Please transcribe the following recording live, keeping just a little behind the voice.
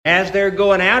As they're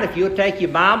going out, if you'll take your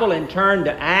Bible and turn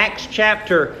to Acts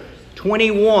chapter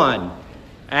 21.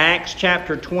 Acts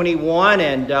chapter 21,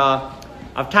 and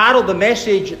I've titled the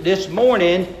message this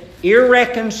morning,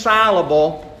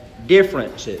 Irreconcilable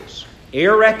Differences.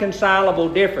 Irreconcilable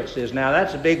Differences. Now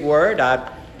that's a big word.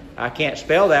 I can't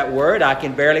spell that word. I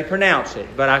can barely pronounce it.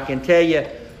 But I can tell you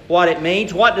what it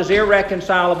means. What does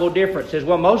irreconcilable differences?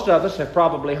 Well, most of us have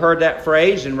probably heard that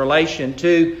phrase in relation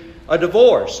to a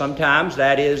divorce. Sometimes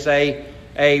that is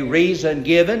a reason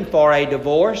given for a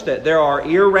divorce, that there are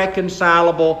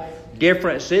irreconcilable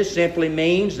differences. Simply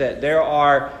means that there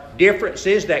are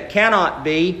differences that cannot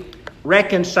be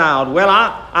reconciled. Well,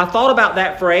 I thought about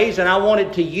that phrase, and I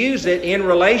wanted to use it in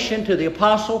relation to the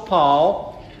Apostle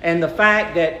Paul and the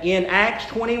fact that in Acts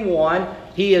 21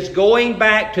 he is going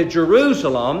back to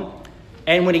Jerusalem,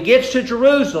 and when he gets to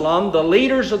Jerusalem, the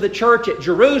leaders of the church at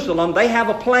Jerusalem, they have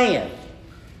a plan.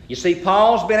 You see,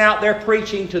 Paul's been out there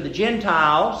preaching to the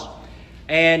Gentiles,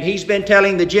 and he's been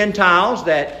telling the Gentiles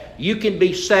that you can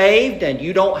be saved and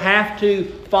you don't have to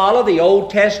follow the Old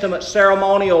Testament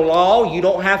ceremonial law. You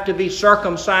don't have to be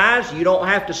circumcised. You don't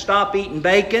have to stop eating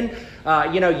bacon.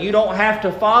 You don't have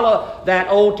to follow that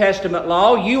Old Testament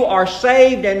law. You are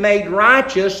saved and made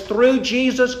righteous through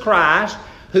Jesus Christ,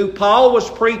 who Paul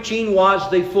was preaching was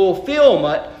the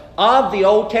fulfillment of the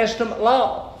Old Testament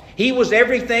law. He was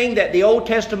everything that the Old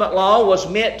Testament law was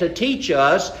meant to teach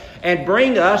us and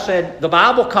bring us, and the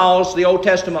Bible calls the Old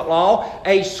Testament law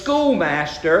a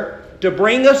schoolmaster to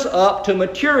bring us up to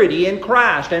maturity in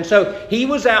Christ. And so he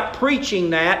was out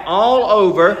preaching that all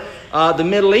over the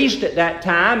Middle East at that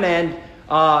time. And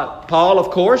Paul, of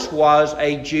course, was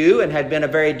a Jew and had been a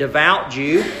very devout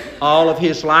Jew all of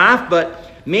his life.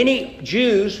 But many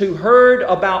Jews who heard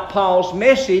about Paul's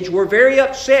message were very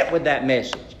upset with that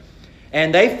message.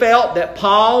 And they felt that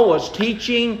Paul was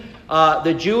teaching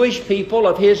the Jewish people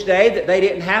of his day that they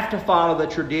didn't have to follow the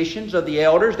traditions of the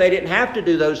elders. They didn't have to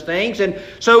do those things. And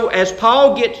so as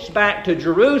Paul gets back to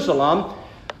Jerusalem,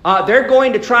 they're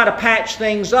going to try to patch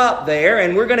things up there.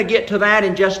 And we're going to get to that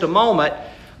in just a moment.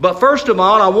 But first of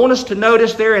all, I want us to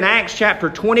notice there in Acts chapter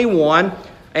 21,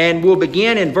 and we'll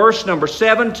begin in verse number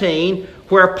 17,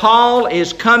 where Paul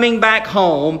is coming back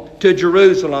home to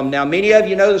Jerusalem. Now, many of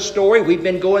you know the story. We've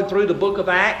been going through the book of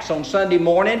Acts on Sunday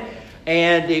morning.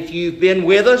 And if you've been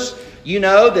with us, you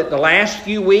know that the last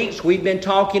few weeks we've been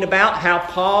talking about how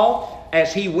Paul,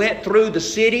 as he went through the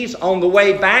cities on the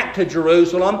way back to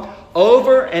Jerusalem,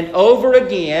 over and over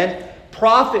again,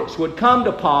 prophets would come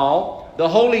to Paul. The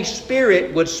Holy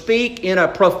Spirit would speak in a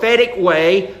prophetic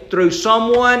way through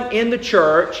someone in the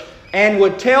church and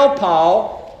would tell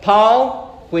Paul,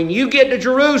 when you get to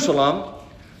Jerusalem,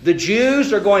 the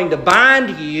Jews are going to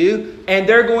bind you and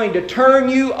they're going to turn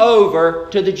you over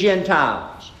to the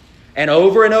Gentiles. And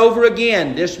over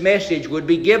again, this message would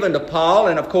be given to Paul.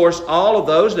 And of course, all of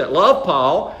those that love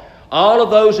Paul, all of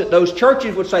those at those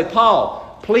churches would say,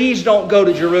 Paul, please don't go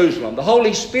to Jerusalem. The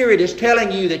Holy Spirit is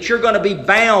telling you that you're going to be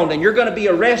bound and you're going to be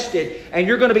arrested and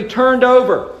you're going to be turned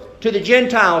over to the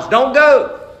Gentiles. Don't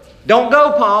go. Don't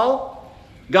go, Paul.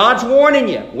 God's warning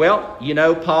you. Well,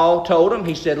 Paul told him,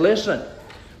 he said, listen,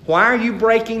 why are you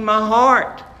breaking my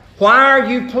heart? Why are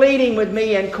you pleading with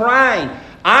me and crying?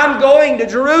 I'm going to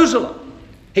Jerusalem.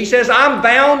 He says, I'm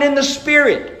bound in the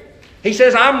Spirit. He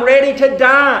says, I'm ready to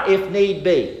die if need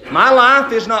be. My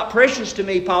life is not precious to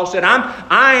me, Paul said.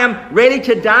 I am ready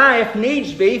to die if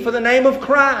needs be for the name of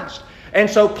Christ. And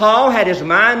so Paul had his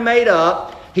mind made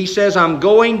up. He says, I'm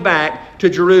going back to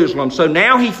Jerusalem. So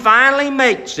now he finally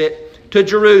makes it to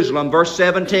Jerusalem. Verse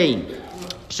 17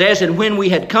 says, and when we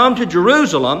had come to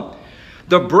Jerusalem,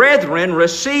 the brethren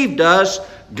received us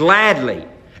gladly.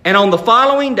 And on the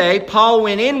following day, Paul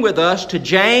went in with us to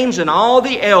James and all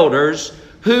the elders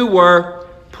who were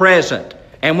present.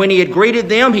 And when he had greeted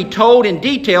them, he told in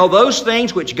detail those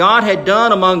things which God had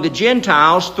done among the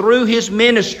Gentiles through his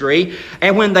ministry.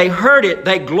 And when they heard it,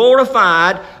 they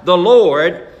glorified the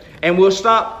Lord. And we'll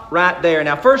stop right there.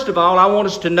 Now, first of all, I want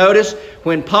us to notice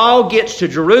when Paul gets to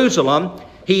Jerusalem,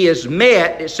 he is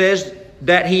met, it says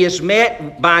that he is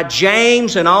met by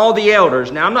James and all the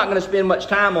elders. Now, I'm not going to spend much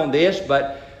time on this,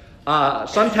 but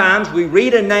sometimes we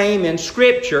read a name in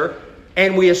Scripture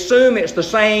and we assume it's the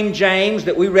same James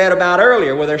that we read about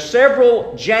earlier. Well, there's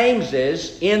several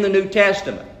Jameses in the New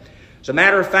Testament. As a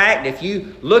matter of fact, if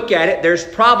you look at it, there's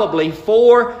probably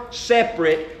 4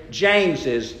 separate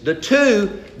Jameses. The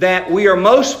 2 that we are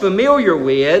most familiar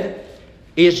with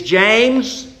is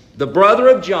James, the brother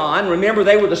of John. Remember,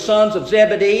 they were the sons of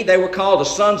Zebedee. They were called the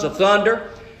sons of thunder.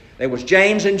 There was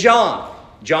James and John.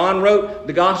 John wrote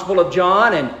the Gospel of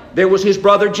John, and there was his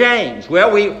brother James.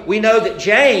 Well, we know that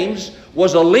James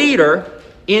was a leader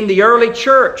in the early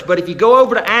church. But if you go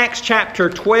over to Acts chapter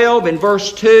 12 and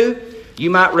verse 2, you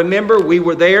might remember we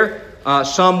were there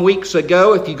some weeks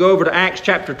ago. If you go over to Acts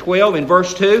chapter 12 and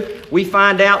verse 2, we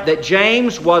find out that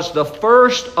James was the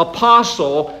first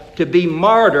apostle to be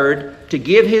martyred to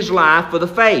give his life for the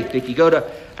faith. If you go to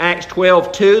Acts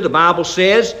 12:2, the Bible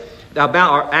says,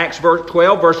 Acts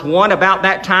 12 verse 1, about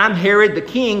that time Herod the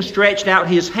king stretched out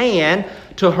his hand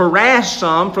to harass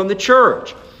some from the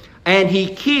church, and he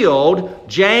killed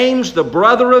James the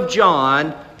brother of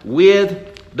John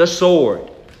with the sword.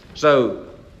 So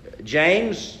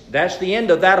James, that's the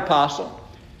end of that apostle.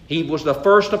 He was the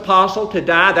first apostle to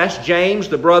die. That's James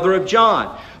the brother of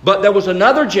John. But there was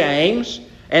another James,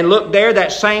 and look there,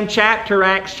 that same chapter,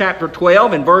 Acts chapter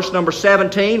 12 and verse number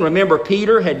 17. Remember,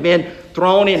 Peter had been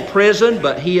thrown in prison,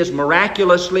 but he is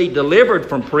miraculously delivered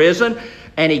from prison.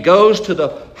 And he goes to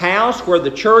the house where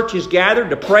the church is gathered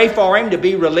to pray for him to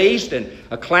be released. And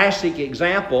a classic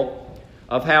example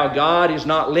of how God is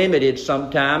not limited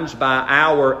sometimes by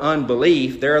our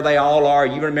unbelief. There they all are.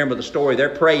 You remember the story. They're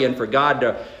praying for God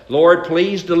to, Lord,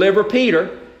 please deliver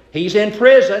Peter. He's in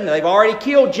prison. They've already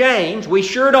killed James. We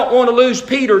sure don't want to lose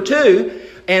Peter too.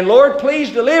 And Lord,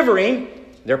 please deliver him.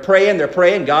 They're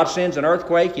praying. God sends an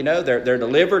earthquake. You know, they're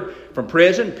delivered from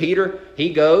prison. Peter,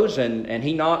 he goes and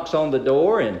he knocks on the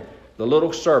door. And the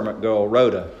little servant girl,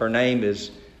 Rhoda, her name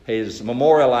is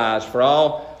memorialized for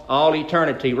all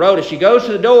eternity. Rhoda, she goes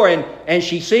to the door and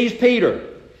she sees Peter.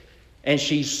 And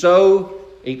she's so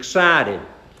excited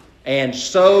and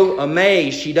so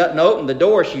amazed she doesn't open the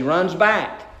door. She runs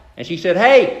back. And she said,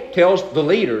 hey, tells the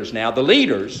leaders now,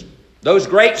 those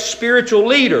great spiritual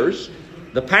leaders,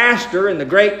 the pastor and the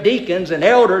great deacons and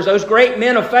elders, those great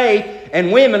men of faith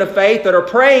and women of faith that are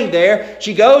praying there,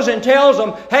 she goes and tells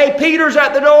them, hey, Peter's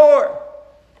at the door.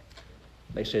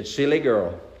 They said, silly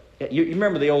girl. You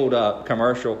remember the old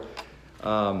commercial?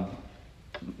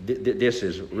 This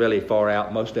is really far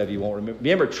out. Most of you won't remember.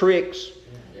 Remember Tricks?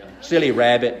 Yeah. Silly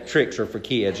rabbit. Tricks are for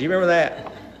kids. You remember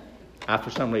that?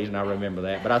 For some reason I remember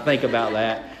that, but I think about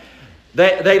that.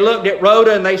 They looked at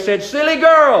Rhoda and they said, silly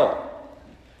girl,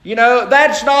 you know,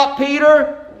 that's not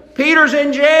Peter. Peter's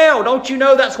in jail. Don't you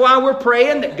know that's why we're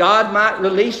praying, that God might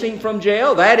release him from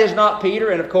jail? That is not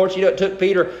Peter. And of course, you know, it took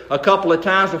Peter a couple of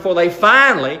times before they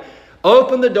finally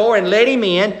opened the door and let him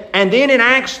in. And then in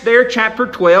Acts there, chapter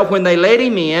 12, when they let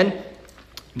him in,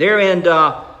 there in,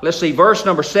 verse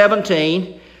number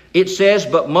 17, it says,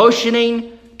 but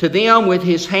motioning to them with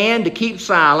his hand to keep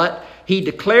silent, he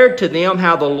declared to them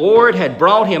how the Lord had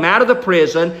brought him out of the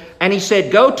prison. And he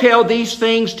said, go tell these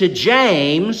things to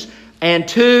James and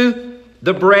to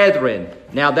the brethren.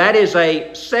 Now that is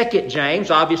a second James.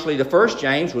 Obviously the first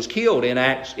James was killed in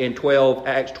Acts 12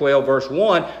 verse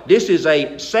 1. This is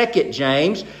a second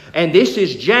James. And this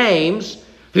is James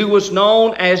who was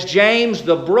known as James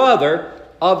the brother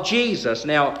of Jesus.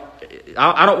 Now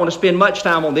I don't want to spend much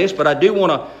time on this, but I do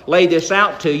want to lay this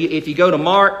out to you. If you go to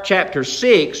Mark chapter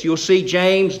 6, you'll see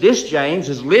James. This James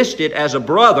is listed as a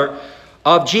brother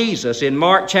of Jesus. In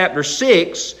Mark chapter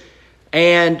 6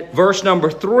 and verse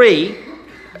number 3,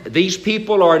 these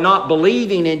people are not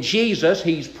believing in Jesus.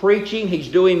 He's preaching, he's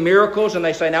doing miracles, and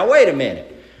they say, now wait a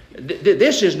minute.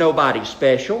 This is nobody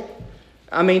special.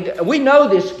 I mean, we know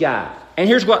this guy. And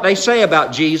here's what they say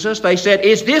about Jesus. They said,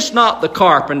 is this not the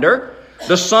carpenter,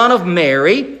 the son of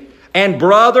Mary, and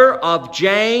brother of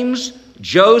James,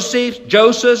 Joseph,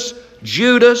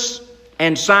 Judas,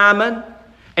 and Simon?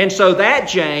 And so that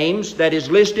James that is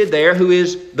listed there, who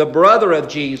is the brother of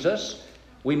Jesus,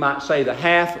 we might say the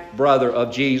half-brother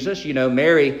of Jesus. You know,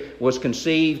 Mary was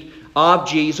conceived of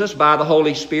Jesus by the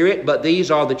Holy Spirit, but these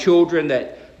are the children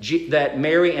that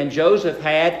Mary and Joseph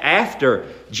had after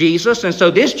Jesus. And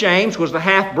so this James was the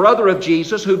half-brother of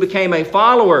Jesus who became a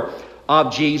follower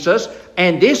of Jesus.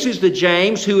 And this is the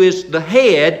James who is the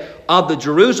head of the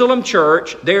Jerusalem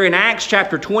church there in Acts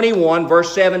chapter 21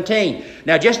 verse 17.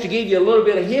 Now just to give you a little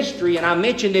bit of history, and I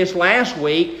mentioned this last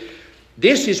week,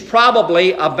 this is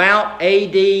probably about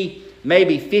AD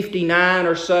maybe 59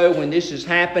 or so when this is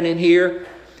happening here.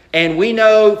 And we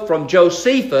know from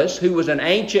Josephus, who was an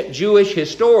ancient Jewish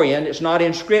historian, it's not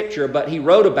in Scripture, but he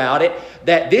wrote about it,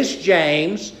 that this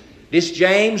James,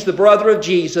 the brother of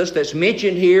Jesus, that's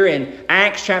mentioned here in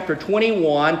Acts chapter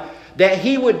 21, that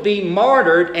he would be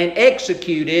martyred and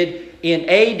executed in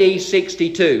AD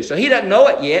 62. So he doesn't know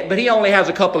it yet, but he only has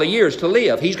a couple of years to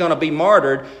live. He's going to be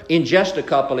martyred in just a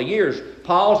couple of years.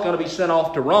 Paul's going to be sent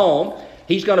off to Rome.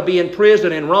 He's going to be in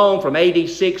prison in Rome from AD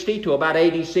 60 to about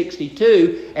AD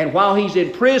 62. And while he's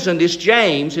in prison, this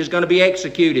James is going to be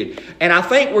executed. And I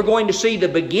think we're going to see the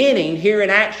beginning here in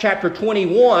Acts chapter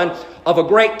 21 of a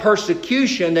great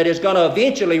persecution that is going to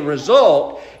eventually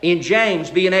result in James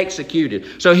being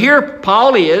executed. So here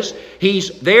Paul is.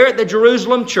 He's there at the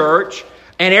Jerusalem church,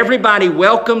 and everybody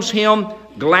welcomes him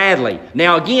gladly.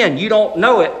 Now again, you don't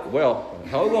know it. Well,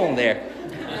 hold on there.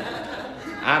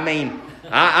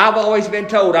 I've always been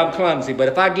told I'm clumsy, but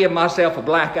if I give myself a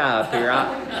black eye up here,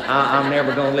 I'm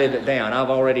never going to live it down. I've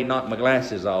already knocked my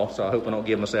glasses off, so I hope I don't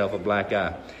give myself a black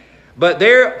eye. But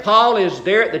there, Paul is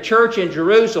there at the church in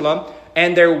Jerusalem,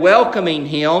 and they're welcoming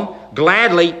him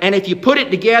gladly. And if you put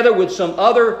it together with some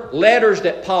other letters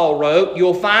that Paul wrote,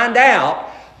 you'll find out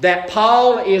that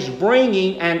Paul is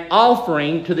bringing an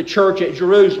offering to the church at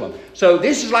Jerusalem. So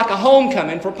this is like a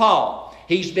homecoming for Paul.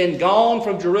 He's been gone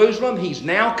from Jerusalem. He's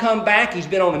now come back. He's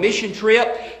been on a mission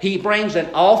trip. He brings an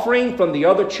offering from the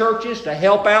other churches to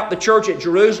help out the church at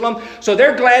Jerusalem. So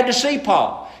they're glad to see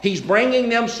Paul. He's bringing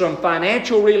them some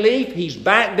financial relief. He's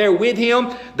back there with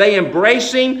him. They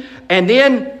embrace him. And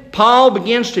then Paul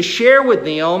begins to share with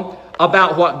them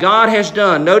about what God has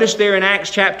done. Notice there in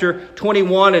Acts chapter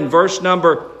 21 and verse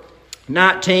number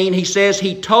 19, he says,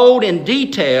 he told in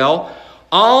detail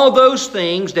all those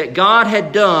things that God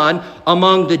had done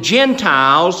among the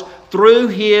Gentiles through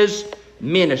his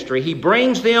ministry. He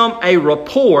brings them a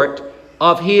report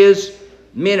of his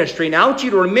ministry. Now I want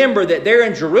you to remember that there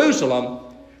in Jerusalem,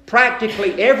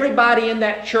 practically everybody in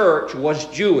that church was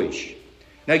Jewish.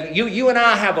 Now you and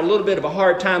I have a little bit of a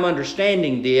hard time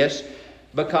understanding this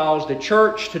because the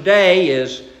church today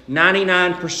is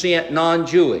 99%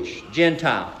 non-Jewish,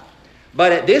 Gentile.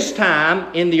 But at this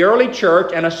time, in the early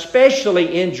church, and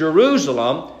especially in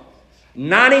Jerusalem,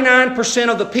 99%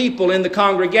 of the people in the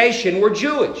congregation were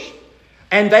Jewish.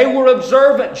 And they were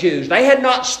observant Jews. They had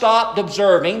not stopped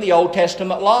observing the Old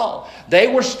Testament law. They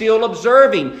were still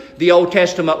observing the Old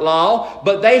Testament law,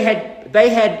 but they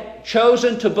had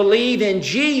chosen to believe in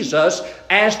Jesus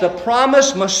as the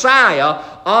promised Messiah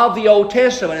of the Old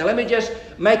Testament. And let me just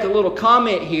make a little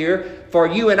comment here. For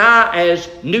you and I as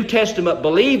New Testament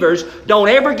believers, don't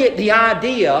ever get the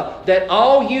idea that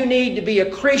all you need to be a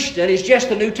Christian is just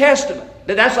the New Testament.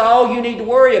 That that's all you need to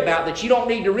worry about, that you don't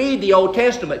need to read the Old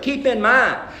Testament. Keep in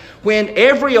mind, when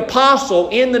every apostle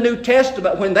in the New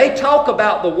Testament, when they talk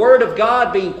about the Word of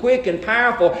God being quick and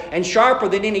powerful and sharper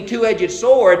than any two-edged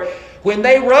sword, when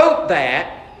they wrote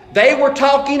that, they were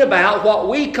talking about what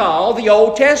we call the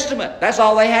Old Testament. That's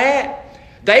all they had.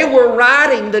 They were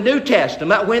writing the New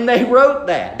Testament when they wrote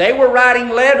that. They were writing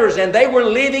letters and they were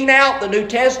living out the New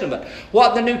Testament.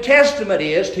 What the New Testament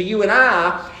is to you and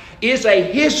I is a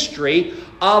history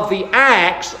of the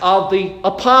acts of the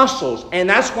apostles. And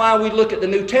that's why we look at the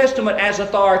New Testament as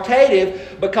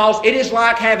authoritative, because it is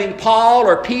like having Paul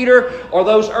or Peter or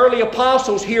those early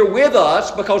apostles here with us,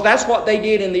 because that's what they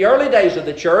did in the early days of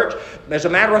the church. As a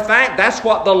matter of fact, that's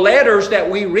what the letters that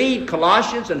we read,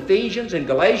 Colossians and Ephesians and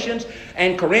Galatians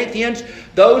and Corinthians,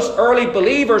 those early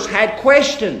believers had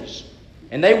questions.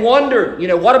 And they wondered,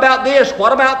 what about this?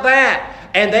 What about that?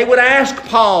 And they would ask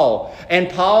Paul, and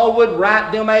Paul would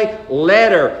write them a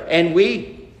letter. And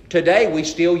today we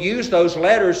still use those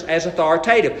letters as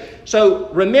authoritative. So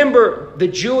remember the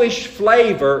Jewish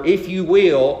flavor, if you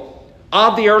will,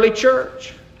 of the early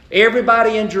church.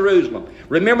 Everybody in Jerusalem.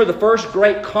 Remember the first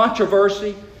great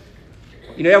controversy?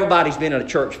 Everybody's been in a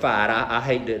church fight. I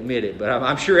hate to admit it, but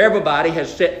I'm sure everybody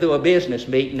has sat through a business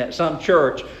meeting at some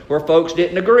church where folks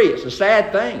didn't agree. It's a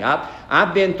sad thing.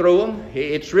 I've been through them.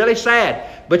 It's really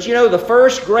sad. But the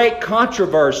first great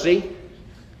controversy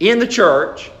in the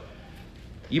church,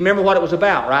 you remember what it was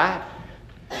about, right?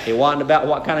 It wasn't about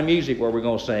what kind of music were we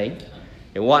going to sing.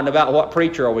 It wasn't about what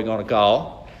preacher are we going to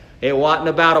call. It wasn't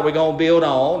about are we going to build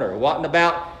on, or it wasn't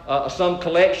about some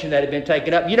collection that had been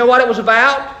taken up. You know what it was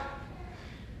about?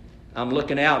 I'm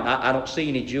looking out and I don't see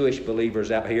any Jewish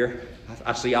believers out here.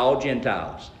 I see all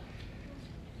Gentiles.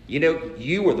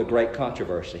 You were the great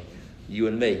controversy, you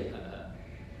and me.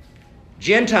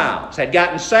 Gentiles had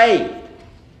gotten saved.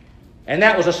 And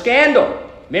that was a scandal.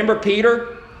 Remember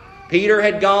Peter? Peter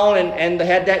had gone and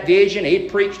had that vision. He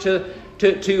had preached to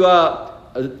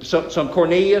some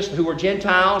Cornelius who were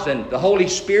Gentiles, and the Holy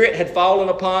Spirit had fallen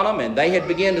upon them, and they had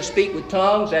begun to speak with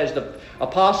tongues as the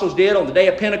apostles did on the day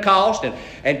of Pentecost.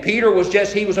 And Peter was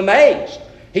amazed.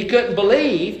 He couldn't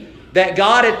believe that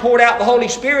God had poured out the Holy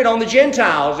Spirit on the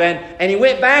Gentiles. And he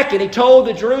went back and he told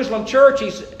the Jerusalem church,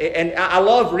 and I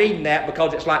love reading that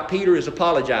because it's like Peter is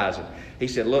apologizing. He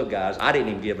said, look guys, I didn't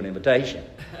even give an invitation.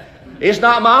 It's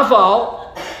not my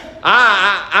fault.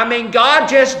 God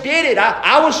just did it.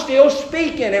 I was still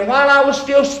speaking, and while I was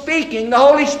still speaking, the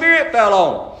Holy Spirit fell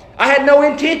on them. I had no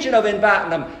intention of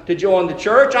inviting them to join the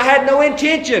church. I had no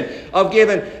intention of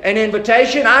giving an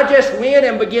invitation. I just went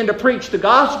and began to preach the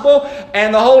gospel,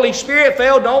 and the Holy Spirit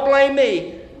fell. Don't blame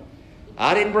me.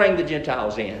 I didn't bring the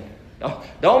Gentiles in.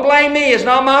 Don't blame me. It's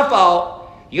not my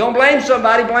fault. You're going to blame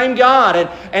somebody, blame God.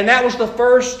 And that was the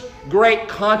first great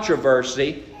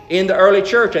controversy in the early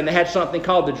church. And they had something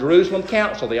called the Jerusalem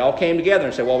Council. They all came together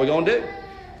and said, what are we going to do?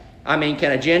 I mean,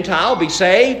 can a Gentile be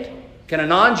saved? Can a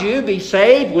non-Jew be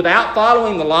saved without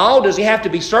following the law? Does he have to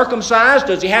be circumcised?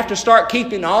 Does he have to start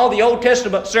keeping all the Old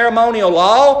Testament ceremonial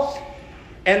law?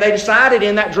 And they decided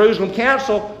in that Jerusalem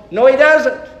Council, no, he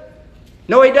doesn't.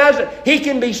 No, he doesn't. He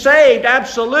can be saved,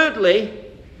 absolutely,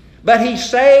 but he's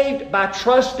saved by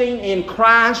trusting in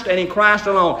Christ and in Christ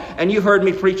alone. And you've heard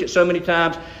me preach it so many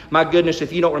times. My goodness,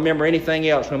 if you don't remember anything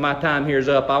else when my time here is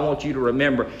up, I want you to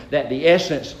remember that the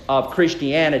essence of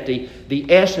Christianity,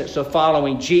 the essence of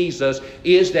following Jesus,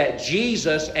 is that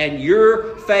Jesus and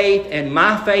your faith and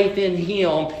my faith in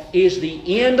Him is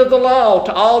the end of the law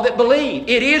to all that believe.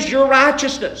 It is your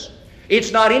righteousness.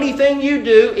 It's not anything you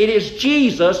do. It is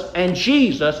Jesus and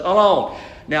Jesus alone.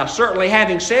 Now, certainly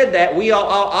having said that, we all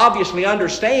obviously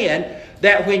understand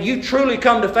that when you truly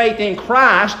come to faith in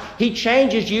Christ, He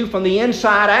changes you from the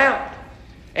inside out.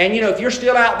 And if you're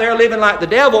still out there living like the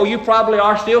devil, you probably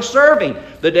are still serving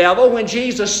the devil. When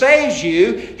Jesus saves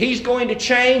you, He's going to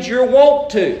change your want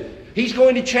to. He's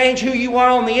going to change who you are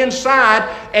on the inside,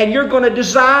 and you're going to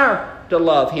desire to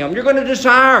love Him. You're going to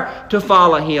desire to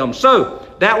follow Him. So,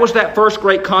 that was that first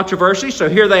great controversy. So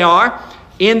here they are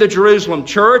in the Jerusalem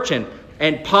church,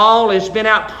 and Paul has been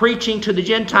out preaching to the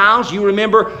Gentiles. You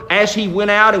remember as he went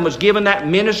out and was given that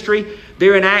ministry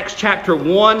there in Acts chapter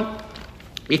 1.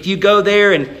 If you go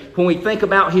there and when we think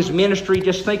about his ministry,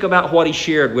 just think about what he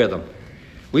shared with them.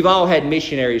 We've all had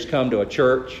missionaries come to a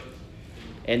church,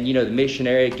 and the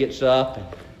missionary gets up and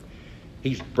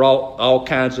he's brought all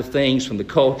kinds of things from the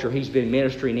culture he's been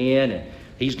ministering in, and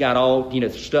he's got all,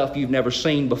 stuff you've never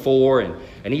seen before.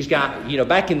 And he's got,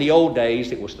 back in the old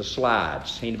days, it was the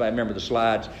slides. Anybody remember the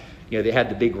slides? They had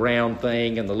the big round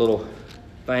thing and the little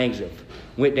things that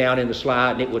went down in the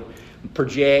slide, and it would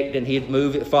project, and he'd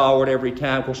move it forward every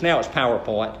time. Of course, now it's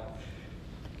PowerPoint.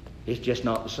 It's just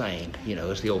not the same,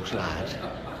 as the old slides.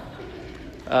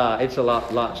 It's a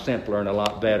lot simpler and a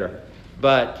lot better.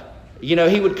 But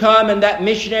he would come and that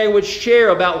missionary would share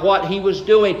about what he was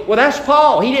doing. Well, that's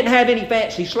Paul. He didn't have any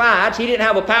fancy slides. He didn't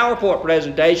have a PowerPoint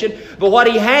presentation. But what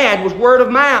he had was word of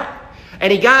mouth.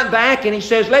 And he got back and he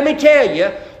says, let me tell you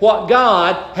what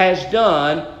God has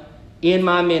done in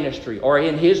my ministry, or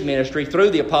in his ministry through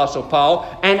the Apostle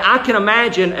Paul. And I can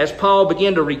imagine as Paul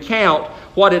began to recount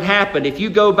what had happened. If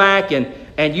you go back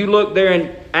and you look there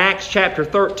in Acts chapter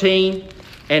 13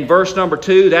 and verse number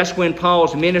 2, that's when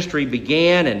Paul's ministry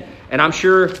began. And I'm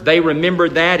sure they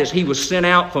remembered that as he was sent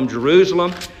out from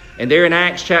Jerusalem. And there in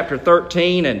Acts chapter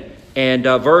 13 and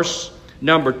verse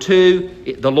number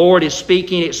 2, the Lord is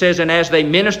speaking. It says, and as they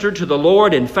ministered to the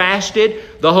Lord and fasted,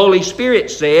 the Holy Spirit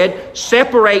said,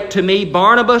 separate to me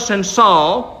Barnabas and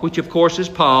Saul, which of course is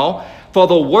Paul, for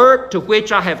the work to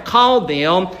which I have called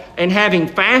them. And having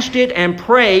fasted and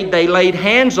prayed, they laid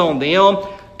hands on them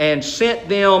and sent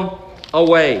them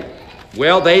away.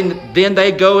 Well, then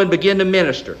they go and begin to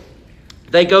minister.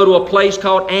 They go to a place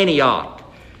called Antioch,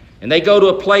 and they go to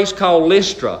a place called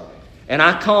Lystra and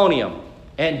Iconium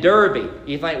and Derbe.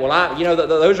 You think, well,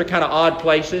 those are kind of odd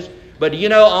places, but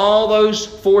all those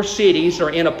 4 cities are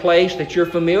in a place that you're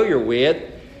familiar with.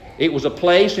 It was a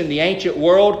place in the ancient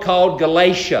world called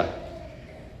Galatia,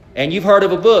 and you've heard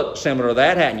of a book similar to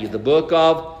that, haven't you? The book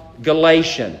of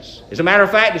Galatians. As a matter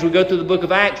of fact, as we go through the book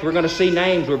of Acts, we're going to see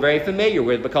names we're very familiar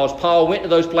with, because Paul went to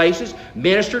those places,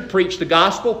 ministered, preached the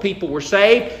gospel, people were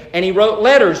saved, and he wrote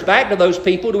letters back to those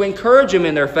people to encourage them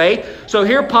in their faith. So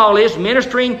here Paul is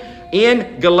ministering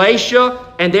in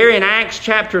Galatia, and there in Acts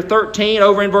chapter 13,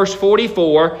 over in verse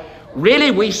 44,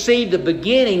 really we see the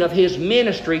beginning of his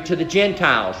ministry to the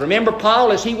Gentiles. Remember,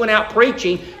 Paul, as he went out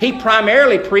preaching, he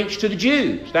primarily preached to the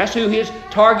Jews. That's who his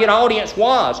target audience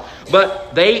was.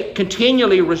 But they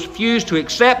continually refused to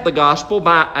accept the gospel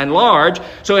by and large.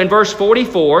 So in verse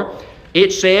 44,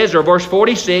 it says, or verse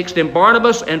 46, then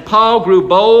Barnabas and Paul grew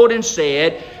bold and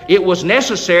said, it was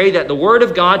necessary that the word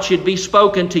of God should be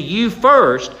spoken to you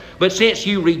first, but since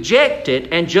you reject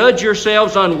it and judge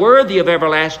yourselves unworthy of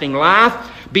everlasting life,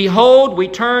 behold, we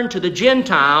turn to the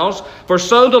Gentiles, for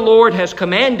so the Lord has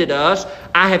commanded us.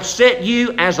 I have set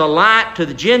you as a light to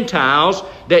the Gentiles,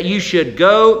 that you should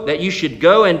go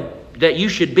and that you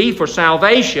should be for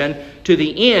salvation to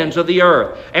the ends of the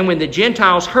earth. And when the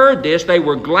Gentiles heard this, they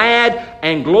were glad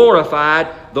and glorified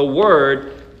the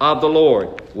word of the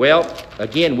Lord. Well,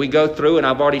 again, we go through, and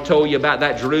I've already told you about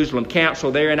that Jerusalem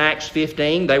council there in Acts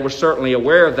 15. They were certainly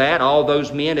aware of that. All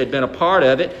those men had been a part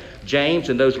of it, James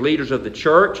and those leaders of the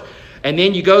church. And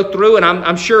then you go through, and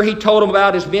I'm sure he told them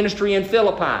about his ministry in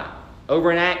Philippi,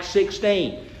 over in Acts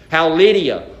 16, how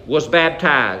Lydia was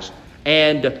baptized.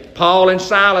 And Paul and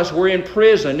Silas were in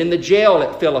prison, in the jail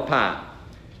at Philippi.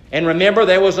 And remember,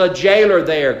 there was a jailer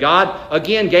there. God,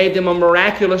 again, gave them a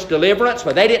miraculous deliverance,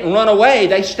 but they didn't run away.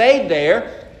 They stayed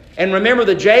there. And remember,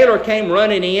 the jailer came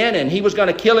running in, and he was going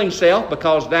to kill himself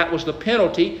because that was the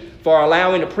penalty for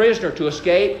allowing a prisoner to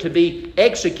escape, to be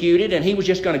executed, and he was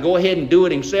just going to go ahead and do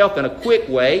it himself in a quick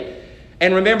way.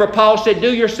 And remember, Paul said,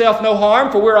 do yourself no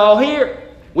harm, for we're all here.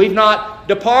 We've not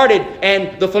departed.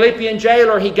 And the Philippian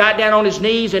jailer, he got down on his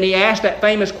knees and he asked that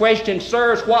famous question,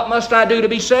 sirs, what must I do to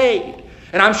be saved?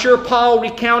 And I'm sure Paul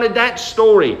recounted that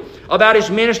story about his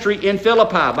ministry in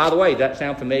Philippi. By the way, does that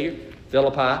sound familiar?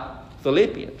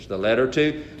 Philippians, the letter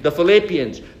to the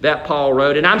Philippians that Paul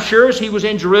wrote. And I'm sure as he was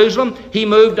in Jerusalem, he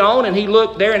moved on and he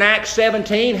looked there in Acts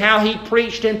 17 how he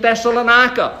preached in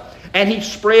Thessalonica. And he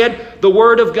spread the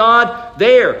word of God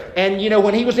there. And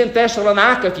when he was in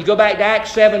Thessalonica, if you go back to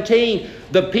Acts 17,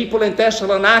 the people in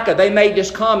Thessalonica, they made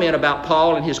this comment about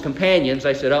Paul and his companions.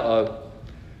 They said,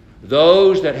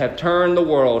 those that have turned the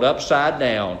world upside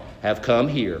down have come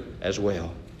here as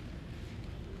well.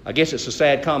 I guess it's a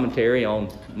sad commentary on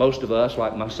most of us,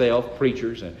 like myself,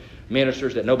 preachers and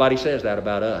ministers, that nobody says that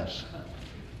about us.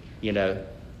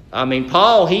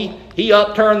 Paul, he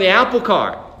upturned the apple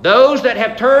cart. Those that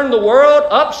have turned the world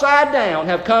upside down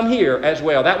have come here as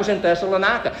well. That was in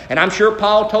Thessalonica. And I'm sure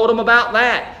Paul told them about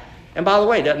that. And by the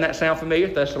way, doesn't that sound familiar?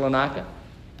 Thessalonica?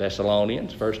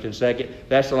 Thessalonians, 1st and 2nd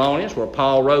Thessalonians, where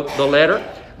Paul wrote the letter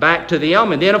back to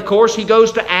them. And then, of course, he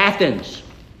goes to Athens.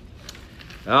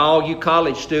 All you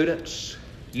college students,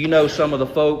 you know some of the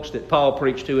folks that Paul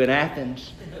preached to in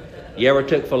Athens. You ever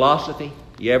took philosophy?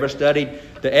 You ever studied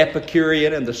the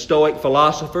Epicurean and the Stoic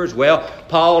philosophers? Well,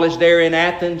 Paul is there in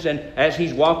Athens, and as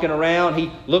he's walking around,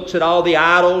 he looks at all the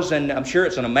idols, and I'm sure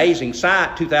it's an amazing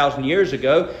sight 2,000 years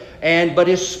ago. But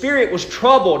his spirit was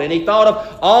troubled, and he thought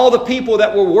of all the people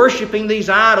that were worshiping these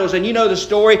idols. And you know the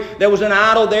story. There was an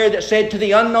idol there that said, to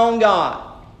the unknown God.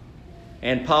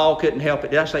 And Paul couldn't help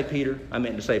it. Did I say Peter? I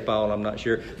meant to say Paul, I'm not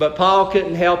sure. But Paul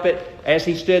couldn't help it. As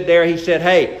he stood there, he said,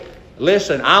 hey,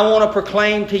 listen, I want to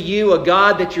proclaim to you a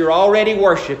God that you're already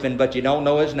worshiping, but you don't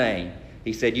know his name.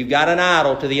 He said, you've got an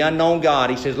idol to the unknown God.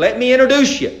 He says, let me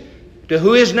introduce you to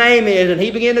who his name is. And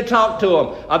he began to talk to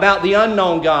him about the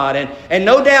unknown God. And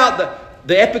no doubt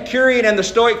the Epicurean and the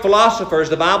Stoic philosophers,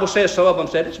 the Bible says, some of them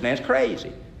said, this man's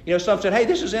crazy. Some said, hey,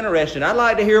 this is interesting. I'd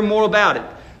like to hear more about it.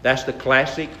 That's the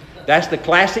classic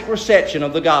reception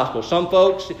of the gospel. Some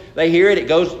folks, they hear it, it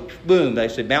goes boom. They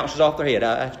say, bounces off their head.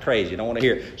 That's crazy. I don't want to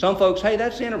hear it. Some folks, hey,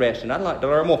 that's interesting. I'd like to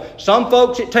learn more. Some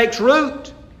folks, it takes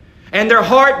root. And their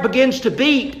heart begins to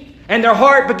beat. And their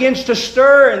heart begins to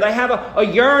stir. And they have a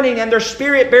yearning. And their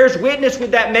spirit bears witness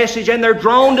with that message. And they're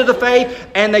drawn to the faith.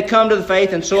 And they come to the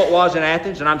faith. And so it was in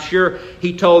Athens. And I'm sure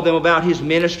he told them about his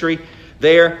ministry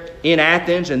there in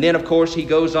Athens. And then, of course, he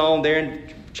goes on there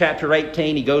in chapter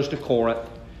 18. He goes to Corinth.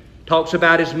 Talks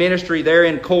about his ministry there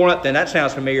in Corinth, and that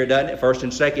sounds familiar, doesn't it? 1st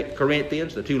and 2nd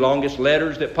Corinthians, the two longest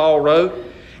letters that Paul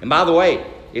wrote. And by the way,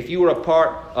 if you were a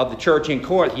part of the church in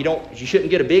Corinth, you shouldn't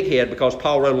get a big head because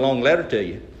Paul wrote a long letter to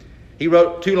you. He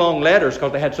wrote 2 long letters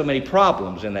because they had so many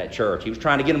problems in that church. He was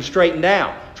trying to get them straightened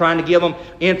out, trying to give them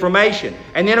information.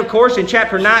 And then, of course, in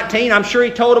chapter 19, I'm sure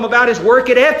he told them about his work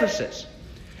at Ephesus,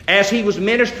 as he was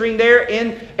ministering there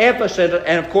in Ephesus.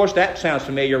 And of course, that sounds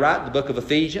familiar, right? The book of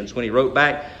Ephesians, when he wrote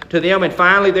back to them. And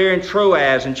finally, there in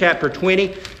Troas in chapter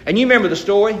 20. And you remember the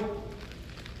story?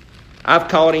 I've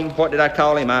called him, what did I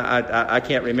call him? I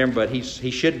can't remember, but he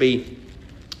should be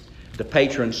the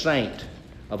patron saint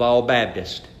of all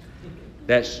Baptists.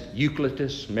 That's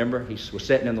Euclitus. Remember, he was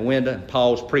sitting in the window, and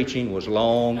Paul's preaching was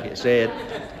long, it said.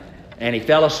 And he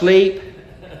fell asleep,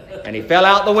 and he fell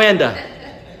out the window.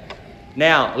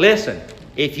 Now, listen,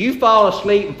 if you fall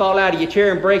asleep and fall out of your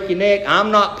chair and break your neck, I'm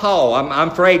not Paul. I'm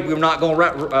afraid we're not going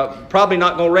probably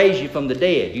not going to raise you from the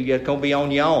dead. You're just going to be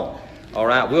on your own. All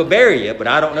right, we'll bury you, but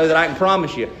I don't know that I can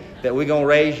promise you that we're going to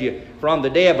raise you from the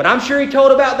dead. But I'm sure he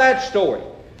told about that story,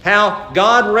 how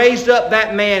God raised up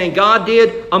that man and God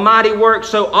did a mighty work.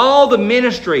 So all the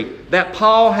ministry that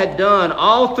Paul had done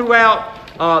all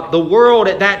throughout the world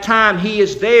at that time, he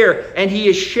is there and he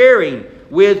is sharing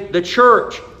with the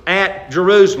church at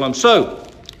Jerusalem. So,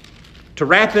 to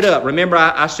wrap it up, remember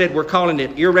I said we're calling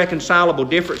it Irreconcilable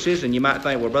Differences, and you might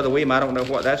think, well, Brother William, I don't know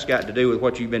what that's got to do with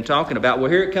what you've been talking about. Well,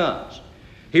 here it comes.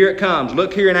 Here it comes.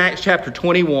 Look here in Acts chapter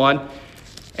 21.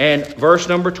 And verse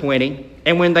number 20,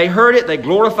 and when they heard it, they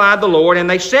glorified the Lord, and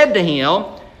they said to him,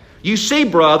 you see,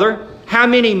 brother, how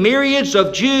many myriads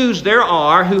of Jews there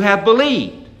are who have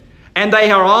believed, and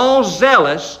they are all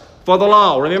zealous for the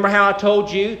law. Remember how I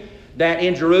told you that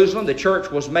in Jerusalem the church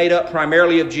was made up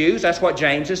primarily of Jews? That's what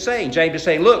James is saying. James is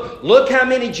saying, look how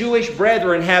many Jewish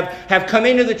brethren have come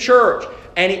into the church.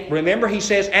 And remember, he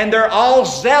says, and they're all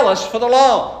zealous for the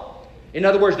law. In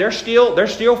other words, they're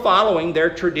still following their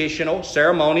traditional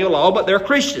ceremonial law, but they're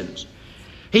Christians.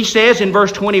 He says in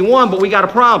verse 21, but we got a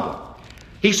problem.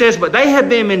 He says, but they have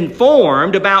been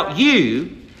informed about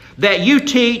you, that you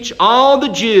teach all the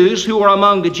Jews who are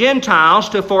among the Gentiles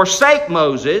to forsake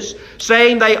Moses,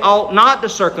 saying they ought not to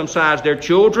circumcise their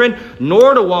children,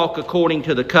 nor to walk according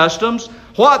to the customs.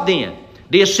 What then?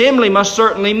 The assembly must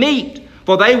certainly meet,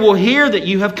 for they will hear that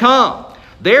you have come.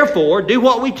 Therefore, do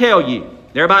what we tell you.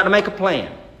 They're about to make a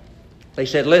plan. They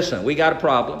said, listen, we got a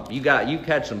problem. You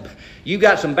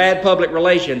got some bad public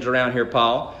relations around here,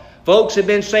 Paul. Folks have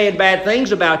been saying bad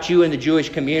things about you in the Jewish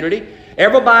community.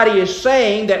 Everybody is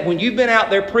saying that when you've been out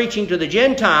there preaching to the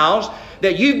Gentiles,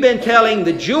 that you've been telling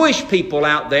the Jewish people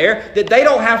out there that they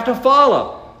don't have to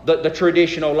follow the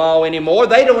traditional law anymore.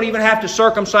 They don't even have to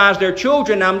circumcise their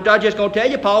children. I'm just going to tell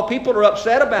you, Paul, people are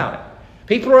upset about it.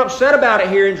 People are upset about it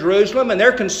here in Jerusalem, and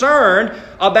they're concerned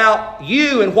about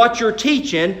you and what you're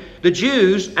teaching the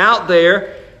Jews out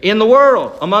there in the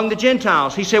world, among the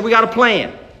Gentiles. He said, we got a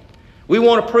plan. We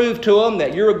want to prove to them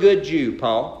that you're a good Jew,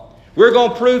 Paul. We're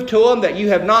going to prove to them that you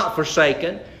have not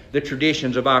forsaken the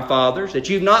traditions of our fathers, that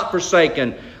you've not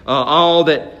forsaken all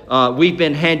that we've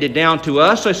been handed down to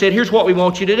us. So I said, here's what we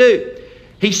want you to do.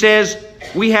 He says,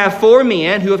 we have 4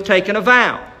 men who have taken a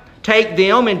vow. Take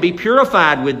them and be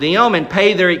purified with them and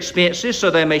pay their expenses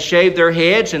so they may shave their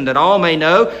heads, and that all may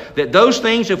know that those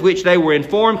things of which they were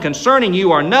informed concerning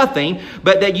you are nothing,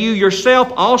 but that you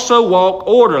yourself also walk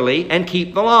orderly and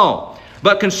keep the law.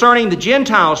 But concerning the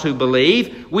Gentiles who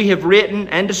believe, we have written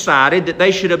and decided that they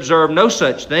should observe no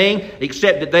such thing,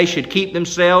 except that they should keep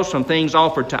themselves from things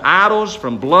offered to idols,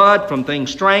 from blood, from things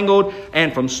strangled,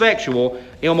 and from sexual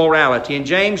immorality. And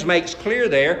James makes clear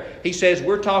there, he says,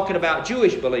 we're talking about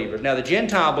Jewish believers. Now the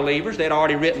Gentile believers, they'd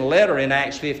already written a letter in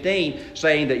Acts 15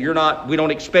 saying that we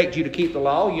don't expect you to keep the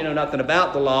law, you know nothing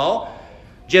about the law.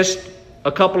 Just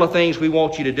a couple of things we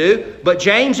want you to do. But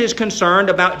James is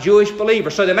concerned about Jewish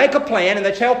believers. So they make a plan and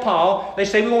they tell Paul, they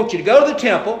say, we want you to go to the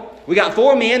temple. We got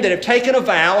 4 men that have taken a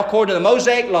vow according to the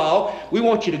Mosaic law. We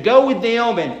want you to go with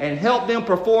them and help them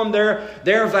perform their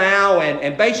vow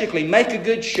and basically make a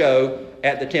good show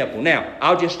at the temple. Now,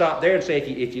 I'll just stop there and say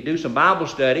if you do some Bible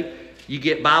study, you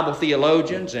get Bible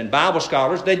theologians and Bible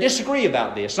scholars, they disagree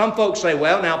about this. Some folks say,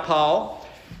 well, now Paul,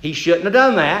 he shouldn't have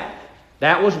done that.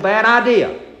 That was a bad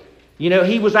idea. You know,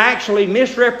 he was actually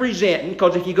misrepresenting,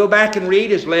 because if you go back and read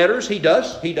his letters, he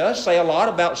does say a lot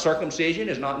about circumcision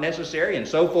is not necessary and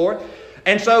so forth.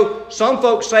 And so some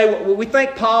folks say, well, we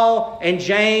think Paul and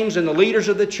James and the leaders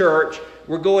of the church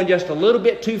were going just a little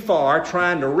bit too far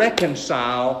trying to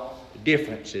reconcile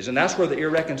differences. And that's where the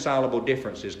irreconcilable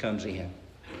differences comes in.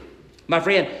 My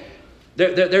friend,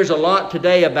 there's a lot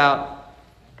today about,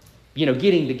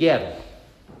 getting together.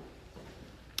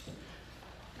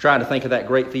 Trying to think of that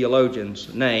great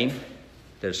theologian's name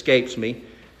that escapes me.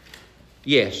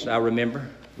 Yes, I remember.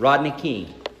 Rodney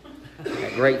King.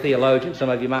 That great theologian. Some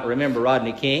of you might remember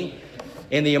Rodney King.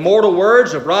 In the immortal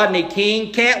words of Rodney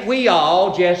King, can't we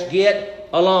all just get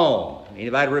along?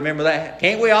 Anybody remember that?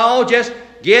 Can't we all just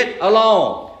get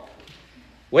along?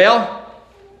 Well,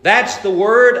 that's the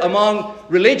word among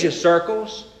religious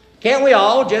circles. Can't we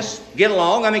all just get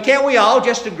along? Can't we all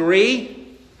just agree?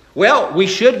 Well, we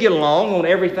should get along on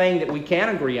everything that we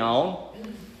can agree on.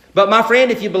 But my friend,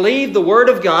 if you believe the Word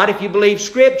of God, if you believe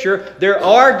Scripture, there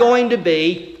are going to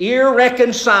be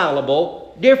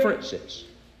irreconcilable differences.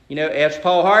 As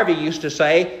Paul Harvey used to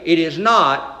say, it is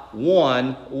not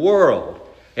one world.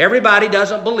 Everybody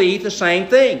doesn't believe the same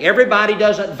thing. Everybody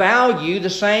doesn't value the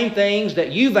same things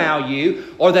that you value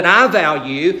or that I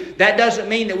value. That doesn't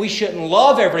mean that we shouldn't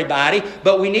love everybody,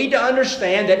 but we need to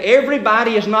understand that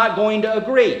everybody is not going to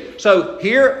agree. So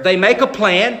here they make a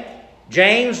plan.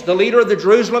 James, the leader of the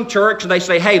Jerusalem church, and they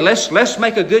say, hey, let's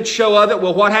make a good show of it.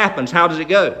 Well, what happens? How does it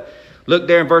go? Look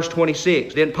there in verse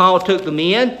 26. Then Paul took them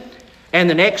in, and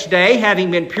the next day,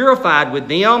 having been purified with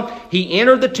them, he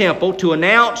entered the temple to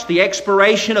announce the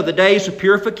expiration of the days of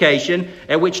purification,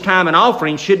 at which time an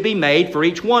offering should be made for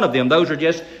each one of them. Those are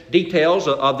just details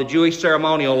of the Jewish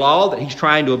ceremonial law that he's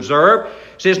trying to observe.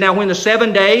 It says, now when the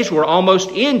 7 days were almost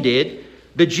ended,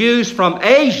 the Jews from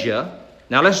Asia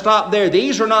Now let's stop there.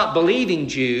 These are not believing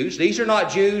Jews. These are not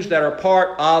Jews that are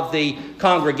part of the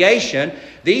congregation.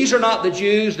 These are not the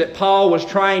Jews that Paul was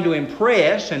trying to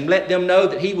impress and let them know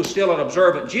that he was still an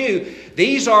observant Jew.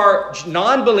 These are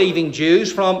non-believing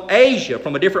Jews from Asia,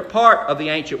 from a different part of the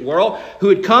ancient world, who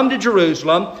had come to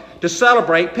Jerusalem to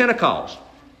celebrate Pentecost.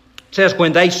 It says,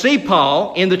 when they see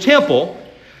Paul in the temple,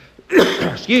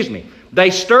 they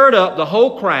stirred up the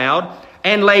whole crowd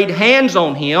and laid hands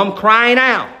on him, crying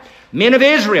out, "Men of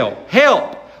Israel,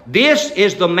 help! This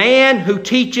is the man who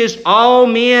teaches all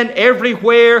men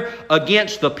everywhere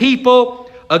against the people,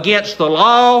 against the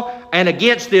law, and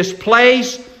against this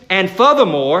place. And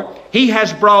furthermore, he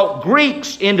has brought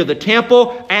Greeks into the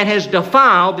temple and has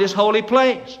defiled this holy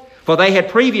place." For they had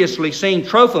previously seen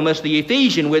Trophimus the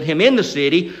Ephesian with him in the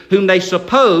city, whom they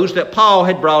supposed that Paul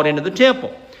had brought into the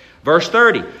temple. Verse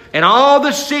 30, "And all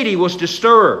the city was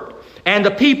disturbed, and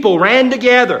the people ran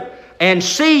together and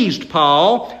seized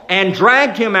Paul and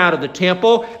dragged him out of the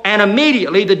temple, and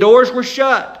immediately the doors were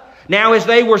shut. Now as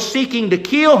they were seeking to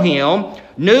kill him,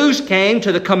 news came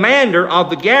to the commander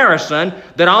of the garrison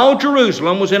that all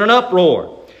Jerusalem was in an uproar.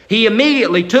 He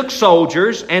immediately took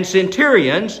soldiers and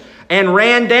centurions and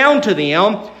ran down to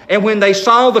them, and when they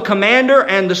saw the commander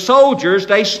and the soldiers,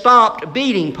 they stopped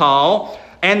beating Paul,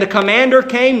 and the commander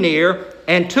came near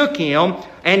and took him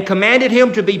and commanded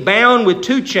him to be bound with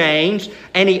 2 chains,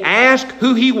 and he asked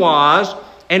who he was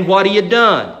and what he had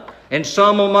done. And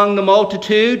some among the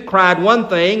multitude cried one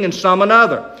thing and some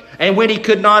another. And when he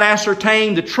could not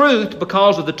ascertain the truth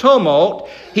because of the tumult,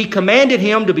 he commanded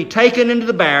him to be taken into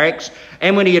the barracks,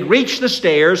 and when he had reached the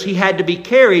stairs, he had to be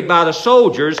carried by the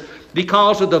soldiers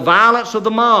because of the violence of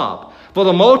the mob. For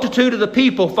the multitude of the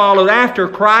people followed after,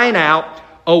 crying out,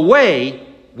 "Away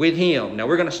with him." Now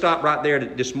we're going to stop right there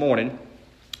this morning.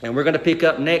 And we're going to pick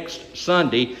up next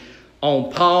Sunday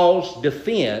on Paul's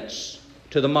defense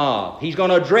to the mob. He's going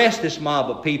to address this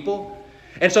mob of people.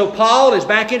 And so Paul is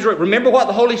back in Jerusalem. Remember what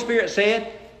the Holy Spirit said?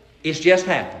 It's just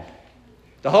happened.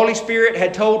 The Holy Spirit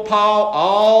had told Paul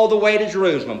all the way to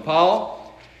Jerusalem,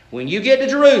 "Paul, when you get to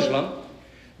Jerusalem,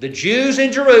 the Jews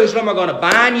in Jerusalem are going to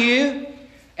bind you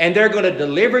and they're going to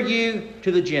deliver you to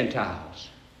the Gentiles."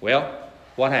 Well,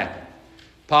 what happened?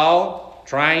 Paul,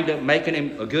 trying to make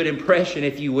a good impression,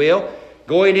 if you will,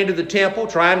 going into the temple,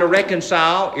 trying to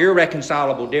reconcile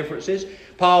irreconcilable differences.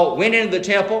 Paul went into the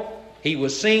temple. He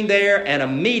was seen there and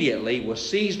immediately was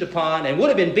seized upon and would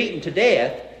have been beaten to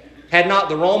death had not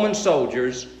the Roman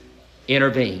soldiers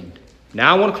intervened.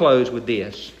 Now I want to close with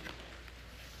this.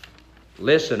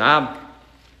 Listen, I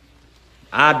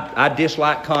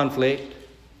dislike conflict,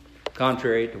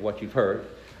 contrary to what you've heard.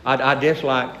 I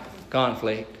dislike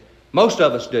conflict. Most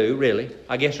of us do, really.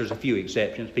 I guess there's a few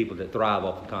exceptions, people that thrive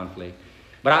off of conflict.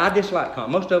 But I dislike conflict.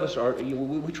 Most of us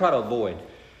we try to avoid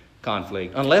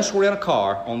conflict, unless we're in a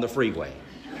car on the freeway.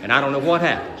 And I don't know what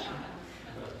happens.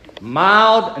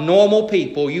 Mild, normal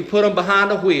people, you put them behind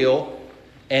a wheel,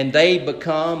 and they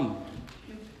become,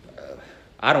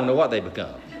 I don't know what they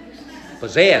become.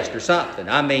 Possessed or something.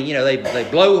 I mean, they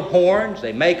blow horns,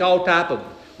 they make all type of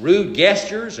rude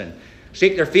gestures, and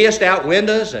stick their fist out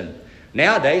windows, and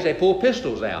nowadays they pull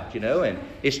pistols out, and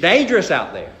it's dangerous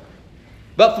out there.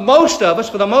 But for most of us,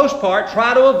 for the most part,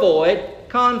 try to avoid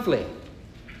conflict.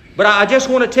 But I just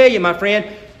want to tell you, my friend,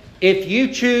 if you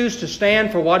choose to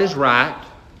stand for what is right,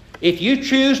 if you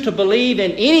choose to believe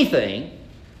in anything,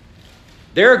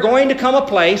 there are going to come a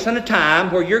place and a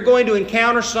time where you're going to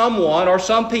encounter someone or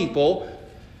some people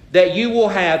that you will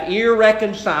have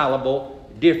irreconcilable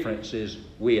differences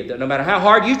with. That no matter how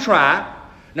hard you try,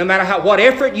 no matter what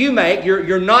effort you make,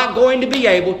 you're not going to be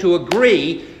able to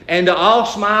agree and to all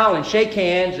smile and shake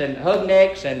hands and hug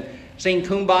necks and sing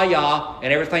Kumbaya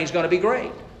and everything's going to be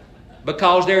great.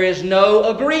 Because there is no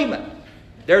agreement.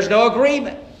 There's no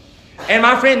agreement. And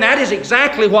my friend, that is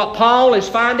exactly what Paul is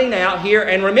finding out here.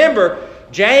 And remember,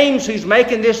 James, who's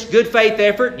making this good faith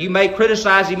effort, you may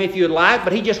criticize him if you would like,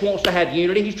 but he just wants to have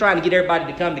unity. He's trying to get everybody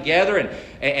to come together and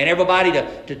everybody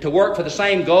to work for the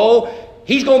same goal.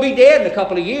 He's going to be dead in a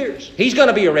couple of years. He's going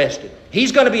to be arrested.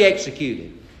 He's going to be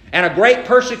executed. And a great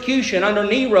persecution under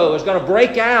Nero is going to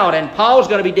break out, and Paul's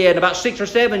going to be dead in about 6 or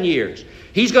 7 years.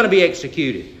 He's going to be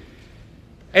executed.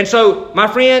 And so, my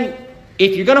friend,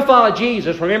 if you're going to follow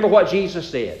Jesus, remember what Jesus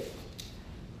said.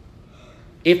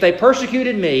 If they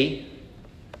persecuted me,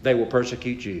 they will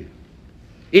persecute you.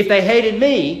 If they hated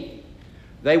me,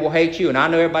 they will hate you. And I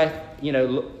know everybody,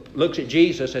 looks at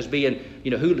Jesus as being,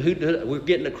 who we're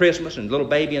getting to Christmas and little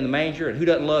baby in the manger, and who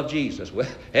doesn't love Jesus? Well,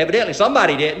 evidently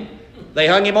somebody didn't. They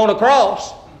hung him on a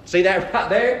cross. See that right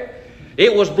there?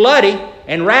 It was bloody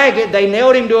and ragged. They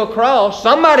nailed him to a cross.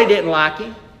 Somebody didn't like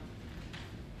him.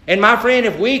 And my friend,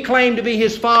 if we claim to be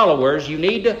His followers, you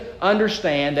need to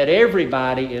understand that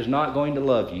everybody is not going to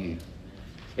love you.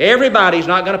 Everybody's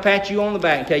not going to pat you on the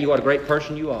back and tell you what a great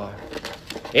person you are.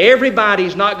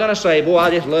 Everybody's not going to say, boy,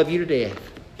 I just love you to death.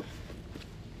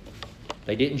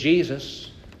 They didn't Jesus.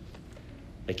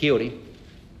 They killed Him.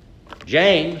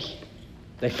 James,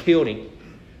 they killed him.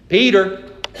 Peter,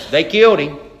 they killed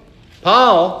him.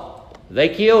 Paul, they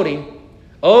killed him.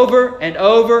 Over and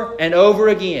over and over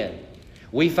again,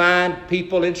 we find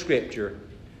people in Scripture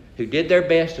who did their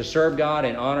best to serve God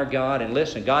and honor God. And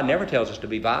listen, God never tells us to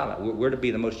be violent. We're to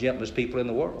be the most gentlest people in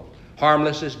the world.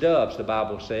 Harmless as doves, the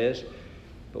Bible says,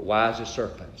 but wise as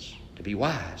serpents. To be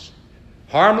wise.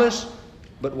 Harmless,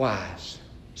 but wise.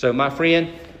 So, my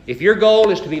friend, if your goal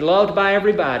is to be loved by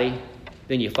everybody,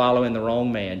 then you're following the wrong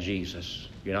man, Jesus.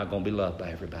 You're not going to be loved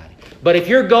by everybody. But if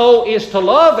your goal is to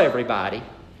love everybody,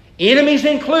 enemies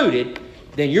included,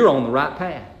 then you're on the right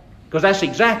path. Because that's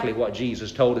exactly what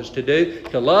Jesus told us to do,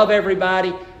 to love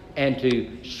everybody and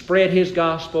to spread His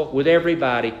gospel with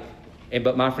everybody.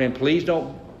 But my friend, please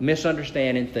don't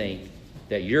misunderstand and think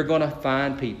that you're going to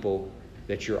find people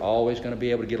that you're always going to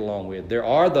be able to get along with. There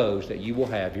are those that you will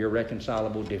have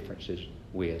irreconcilable differences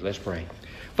with. Let's pray.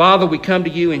 Father, we come to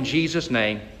You in Jesus'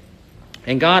 name.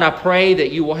 And God, I pray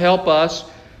that You will help us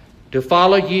to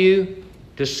follow You,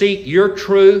 to seek Your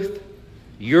truth,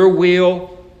 Your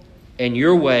will, and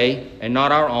Your way, and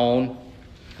not our own.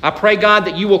 I pray, God,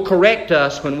 that You will correct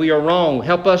us when we are wrong.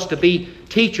 Help us to be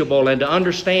teachable and to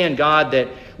understand, God, that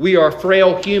we are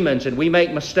frail humans and we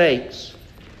make mistakes.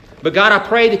 But God, I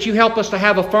pray that You help us to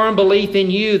have a firm belief in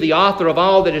You, the author of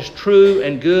all that is true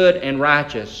and good and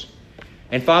righteous.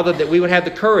 And Father, that we would have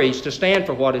the courage to stand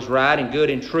for what is right and good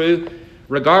and true,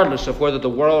 regardless of whether the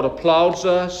world applauds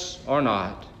us or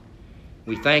not.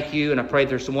 We thank You, and I pray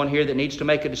there's someone here that needs to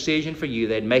make a decision for You.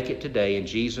 They'd make it today in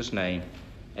Jesus' name.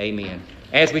 Amen.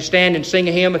 As we stand and sing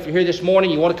a hymn, if you're here this morning,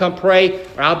 you want to come pray,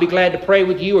 or I'll be glad to pray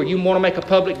with you, or you want to make a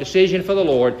public decision for the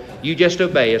Lord, you just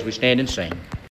obey as we stand and sing.